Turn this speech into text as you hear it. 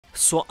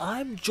So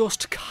I'm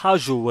just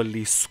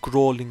casually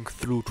scrolling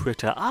through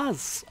Twitter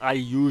as I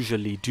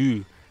usually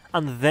do,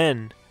 and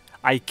then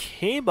I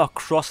came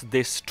across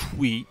this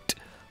tweet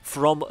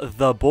from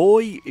the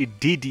boy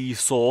Diddy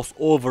Source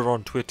over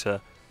on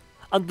Twitter,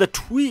 and the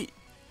tweet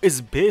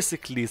is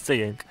basically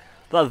saying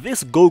that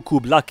this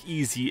Goku Black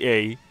Easy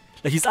A,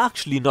 like, he's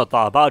actually not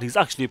that bad, he's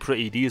actually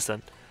pretty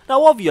decent.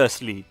 Now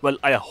obviously, well,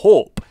 I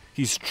hope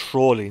he's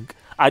trolling.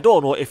 I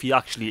don't know if he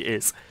actually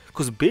is,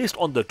 because based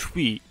on the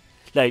tweet,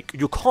 like,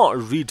 you can't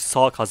read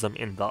sarcasm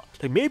in that.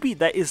 Like, maybe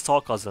there is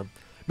sarcasm,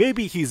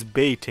 maybe he's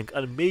baiting,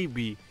 and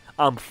maybe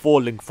I'm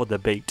falling for the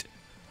bait.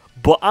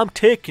 But I'm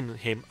taking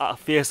him at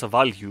face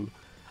value,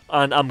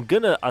 and I'm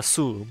gonna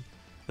assume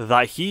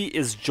that he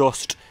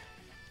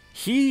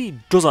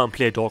doesn't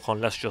play Dokkan,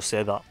 let's just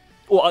say that.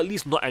 Or at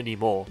least not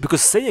anymore.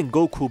 Because saying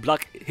Goku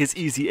Black, his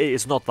Easy A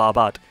is not that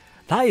bad,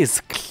 that is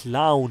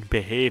clown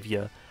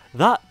behavior.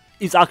 That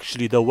is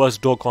actually the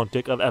worst Dokkan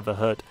take I've ever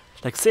heard.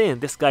 Like, saying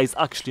this guy is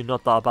actually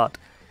not that bad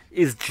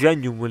is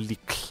genuinely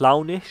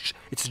clownish.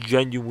 It's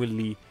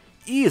genuinely,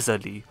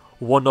 easily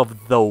one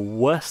of the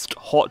worst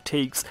hot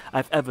takes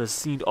I've ever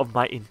seen of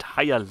my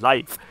entire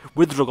life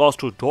with regards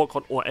to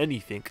Dokkan or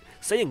anything.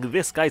 Saying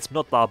this guy's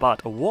not that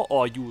bad, what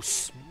are you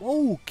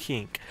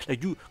smoking?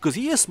 Like, because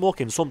he is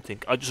smoking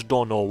something, I just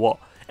don't know what.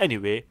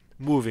 Anyway,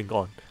 moving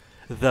on.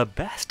 The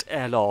best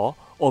LR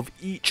of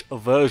each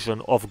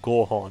version of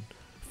Gohan.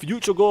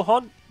 Future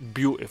Gohan,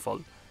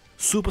 beautiful.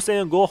 Super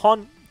Saiyan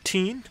Gohan,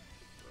 teen,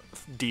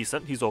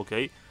 decent, he's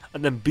okay.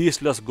 And then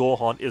Beastless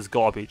Gohan is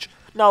garbage.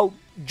 Now,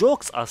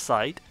 jokes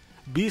aside,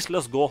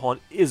 Beastless Gohan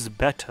is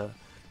better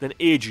than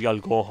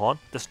AGL Gohan.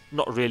 There's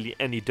not really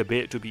any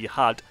debate to be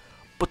had.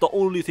 But the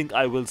only thing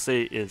I will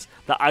say is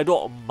that I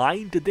don't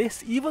mind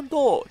this, even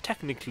though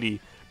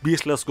technically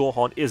Beastless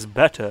Gohan is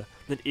better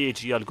than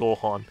AGL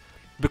Gohan.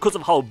 Because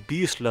of how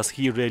beastless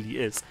he really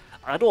is,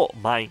 I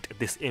don't mind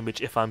this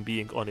image, if I'm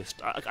being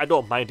honest. I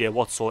don't mind it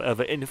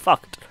whatsoever. In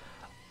fact,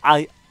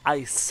 I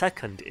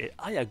second it.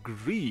 I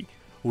agree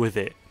with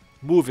it.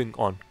 Moving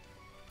on.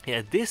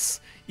 Yeah,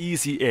 this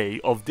Easy A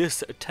of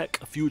this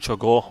Tech Future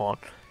Gohan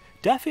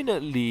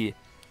definitely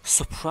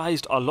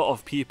surprised a lot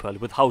of people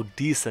with how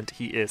decent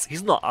he is.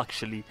 He's not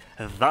actually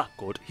that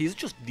good. He's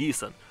just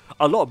decent.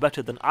 A lot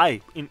better than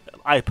I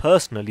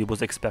personally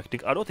was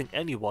expecting. I don't think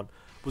anyone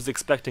was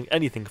expecting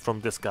anything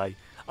from this guy.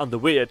 And the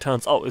way it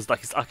turns out is that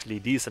he's actually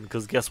decent,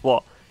 because guess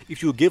what?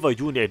 If you give a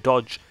unit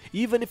dodge,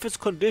 even if it's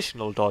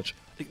conditional dodge,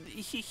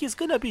 he's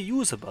gonna be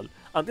usable.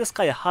 And this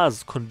guy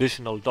has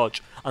conditional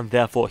dodge, and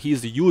therefore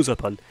he's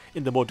usable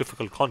in the more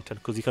difficult content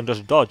because he can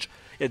just dodge.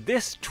 Yeah,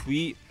 this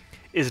tweet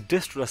is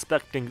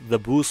disrespecting the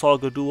Buu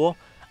Saga duo,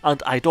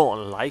 and I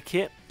don't like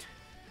it.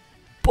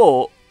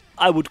 But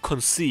I would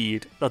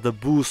concede that the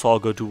Buu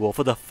Saga duo,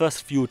 for the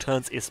first few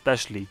turns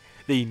especially,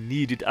 they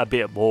needed a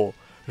bit more.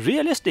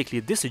 Realistically,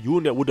 this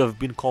unit would have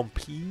been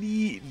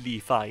completely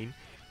fine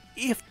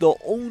if the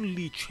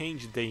only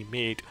change they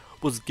made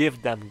was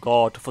give them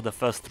guard for the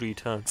first 3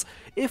 turns.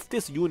 If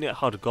this unit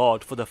had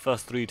guard for the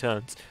first 3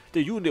 turns,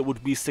 the unit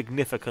would be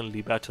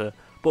significantly better.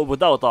 But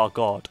without that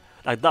guard,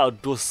 like,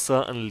 that does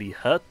certainly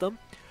hurt them.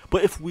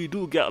 But if we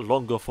do get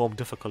longer form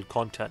difficult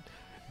content,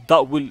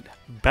 that will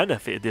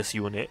benefit this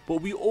unit.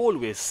 But we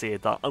always say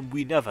that and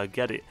we never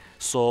get it.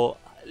 So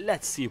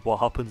let's see what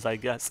happens, I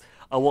guess.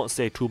 I won't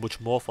say too much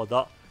more for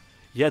that.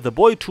 Yeah, the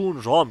boy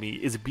Toon Rami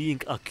is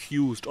being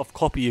accused of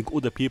copying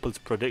other people's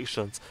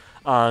predictions,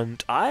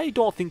 and I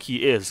don't think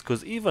he is,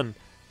 because even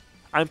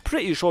I'm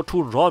pretty sure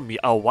Toon Rami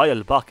a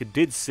while back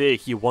did say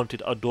he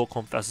wanted a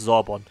Dokkan Fest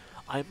Zarbon.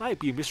 I might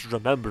be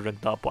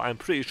misremembering that, but I'm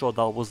pretty sure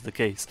that was the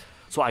case,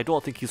 so I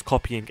don't think he's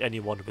copying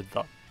anyone with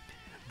that.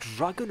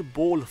 Dragon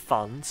Ball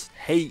fans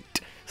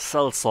hate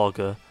Cell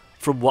Saga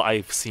from what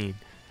I've seen.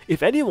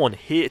 If anyone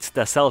hates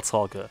the Cell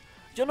Saga,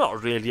 you're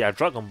not really a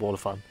Dragon Ball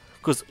fan.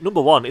 Because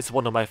number 1, it's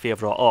one of my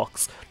favourite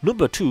arcs.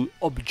 Number 2,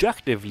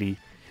 objectively,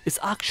 it's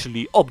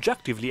actually,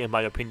 objectively in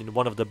my opinion,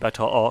 one of the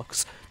better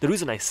arcs. The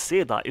reason I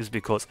say that is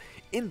because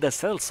in the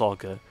Cell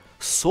Saga,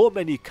 so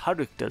many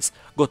characters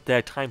got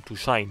their time to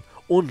shine,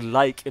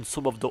 unlike in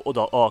some of the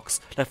other arcs.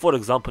 Like, for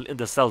example, in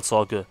the Cell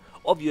Saga,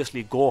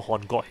 obviously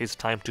Gohan got his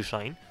time to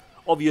shine.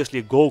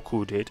 Obviously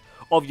Goku did.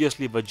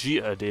 Obviously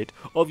Vegeta did.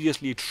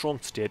 Obviously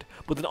Trunks did.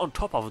 But then on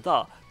top of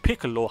that,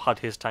 Piccolo had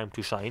his time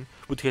to shine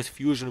with his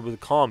fusion with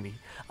Kami.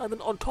 And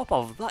then on top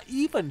of that,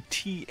 even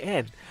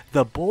TN,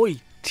 the boy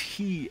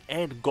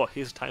TN, got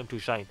his time to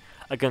shine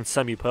against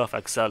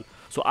Semi-Perfect Cell.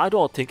 So I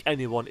don't think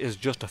anyone is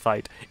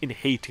justified in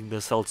hating the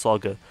Cell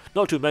Saga.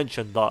 Not to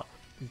mention that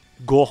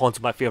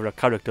Gohan's my favourite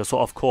character, so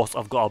of course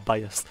I've got a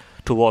bias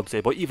towards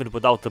it. But even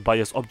without the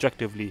bias,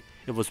 objectively,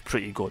 it was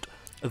pretty good.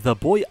 The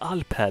boy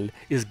Alpel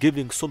is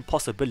giving some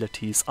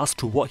possibilities as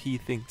to what he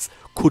thinks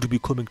could be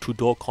coming to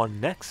Dokkan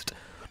next.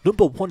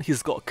 Number 1,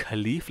 he's got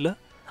Caulifla,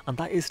 and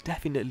that is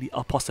definitely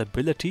a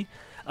possibility.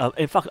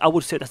 In fact, I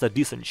would say that's a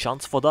decent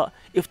chance for that.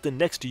 If the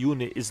next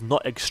unit is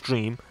not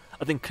extreme,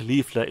 I think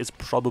Caulifla is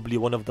probably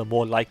one of the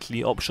more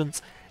likely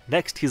options.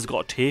 Next, he's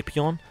got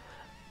Tapion.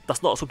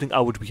 That's not something I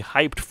would be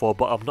hyped for,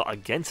 but I'm not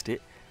against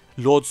it.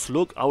 Lord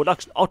Slug, I would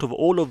actually, out of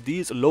all of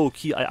these,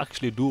 low-key, I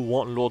actually do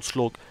want Lord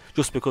Slug,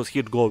 just because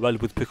he'd go well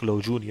with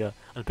Piccolo Jr.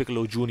 And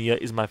Piccolo Jr.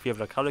 is my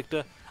favourite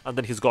character, and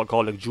then he's got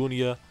Garlic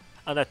Jr.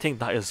 And I think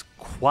that is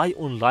quite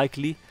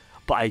unlikely,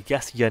 but I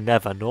guess you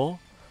never know.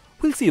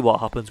 We'll see what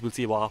happens,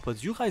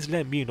 You guys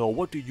let me know,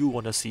 what do you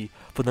want to see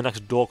for the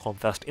next Dokkan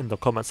Fest in the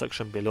comment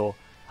section below.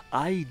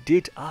 I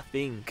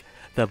think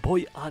the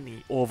boy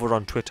Annie over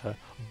on Twitter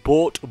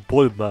bought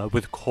Bulma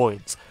with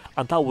coins,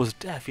 and that was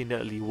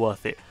definitely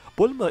worth it.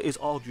 Bulma is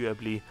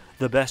arguably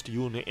the best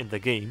unit in the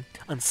game,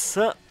 and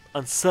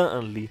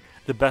certainly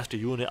the best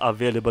unit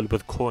available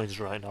with coins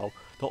right now.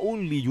 The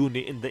only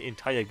unit in the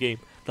entire game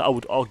that I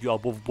would argue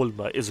above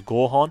Bulma is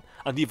Gohan,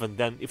 and even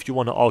then, if you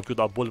want to argue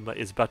that Bulma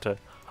is better,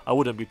 I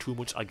wouldn't be too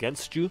much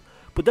against you.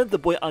 But then the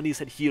boy Annie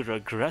said he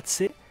regrets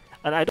it,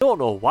 and I don't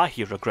know why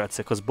he regrets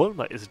it, because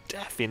Bulma is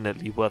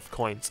definitely worth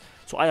coins.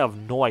 So I have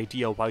no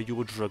idea why you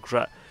would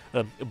regret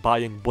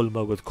buying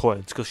Bulma with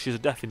coins, because she's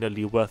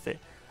definitely worth it.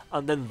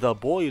 And then the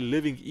boy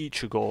Living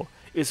Ichigo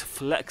is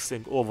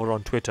flexing over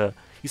on Twitter.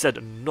 He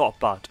said not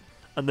bad,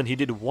 and then he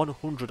did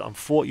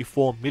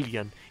 144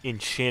 million in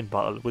chain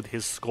battle with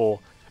his score.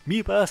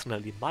 Me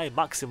personally, my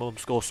maximum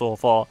score so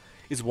far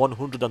is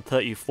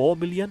 134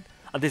 million,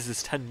 and this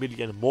is 10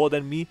 million more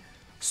than me.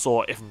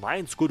 So if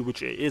mine's good,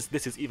 which it is,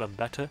 this is even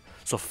better.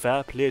 So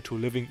fair play to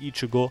Living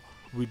Ichigo.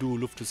 We do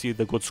love to see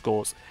the good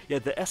scores. Yeah,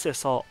 the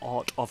SSR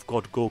art of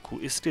God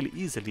Goku is still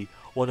easily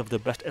one of the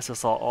best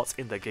SSR arts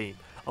in the game.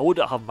 I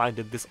wouldn't have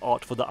minded this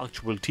art for the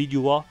actual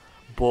TUR,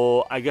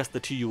 but I guess the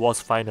TUR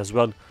is fine as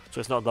well, so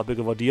it's not that big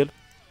of a deal.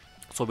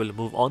 So we'll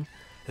move on.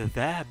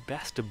 Their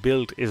best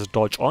build is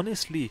Dodge.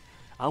 Honestly,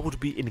 I would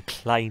be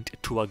inclined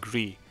to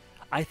agree.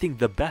 I think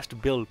the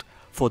best build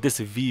for this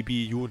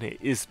VB unit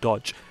is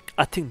Dodge.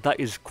 I think that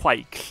is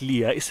quite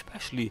clear,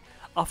 especially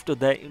after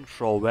their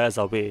intro wears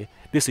away.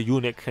 This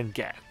unit can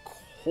get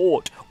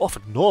caught off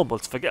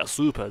normals, forget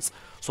supers.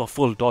 So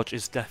full dodge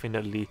is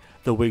definitely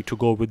the way to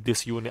go with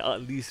this unit,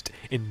 at least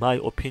in my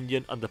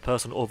opinion, and the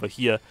person over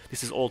here,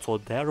 this is also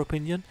their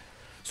opinion.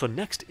 So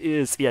next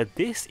is, yeah,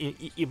 this,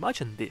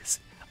 imagine this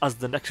as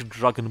the next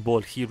Dragon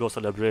Ball Hero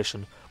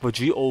celebration.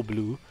 Vegeta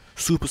Blue,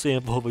 Super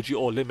Saiyan 4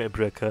 Vegeta Limit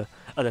Breaker,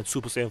 and then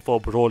Super Saiyan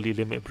 4 Broly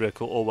Limit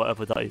Breaker, or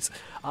whatever that is.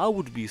 I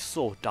would be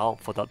so down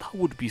for that. That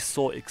would be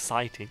so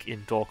exciting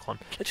in Dokkan.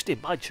 Let's just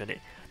imagine it.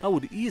 That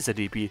would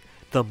easily be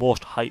the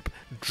most hype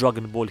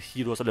Dragon Ball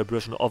Hero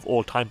celebration of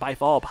all time by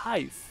far.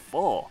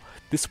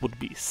 This would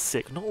be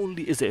sick. Not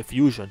only is it a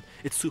fusion,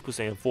 it's Super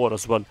Saiyan 4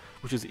 as well,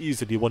 which is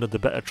easily one of the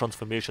better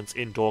transformations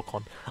in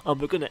Dokkan.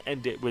 And we're gonna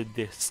end it with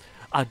this.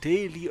 A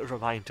daily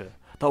reminder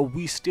that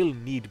we still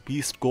need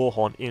Beast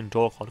Gohan in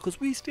Dokkan, because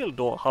we still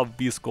don't have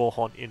Beast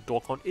Gohan in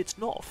Dokkan. It's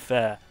not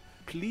fair.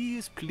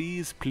 Please,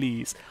 please,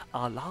 please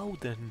allow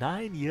the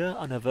 9-year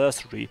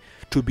anniversary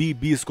to be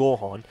Beast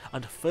Gohan,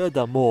 and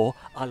furthermore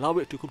allow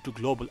it to come to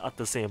global at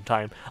the same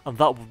time, and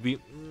that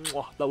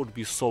would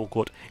be so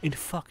good. In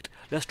fact,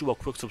 let's do a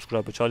quick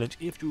subscriber challenge.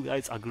 If you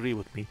guys agree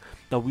with me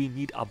that we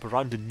need a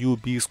brand new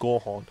Beast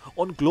Gohan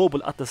on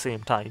global at the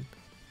same time,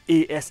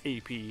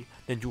 ASAP,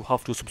 then you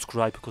have to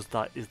subscribe, because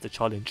that is the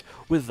challenge.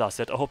 With that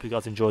said, I hope you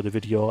guys enjoyed the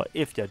video.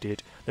 If you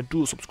did, then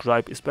do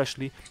subscribe,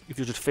 especially if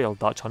you just failed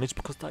that challenge,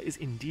 because that is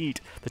indeed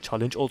the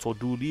challenge. Also,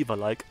 do leave a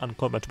like and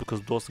comment,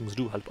 because those things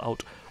do help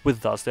out. With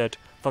that said,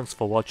 thanks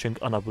for watching,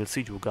 and I will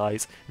see you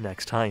guys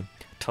next time.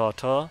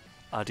 Ta-ta,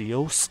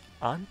 adios,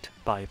 and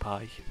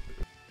bye-bye.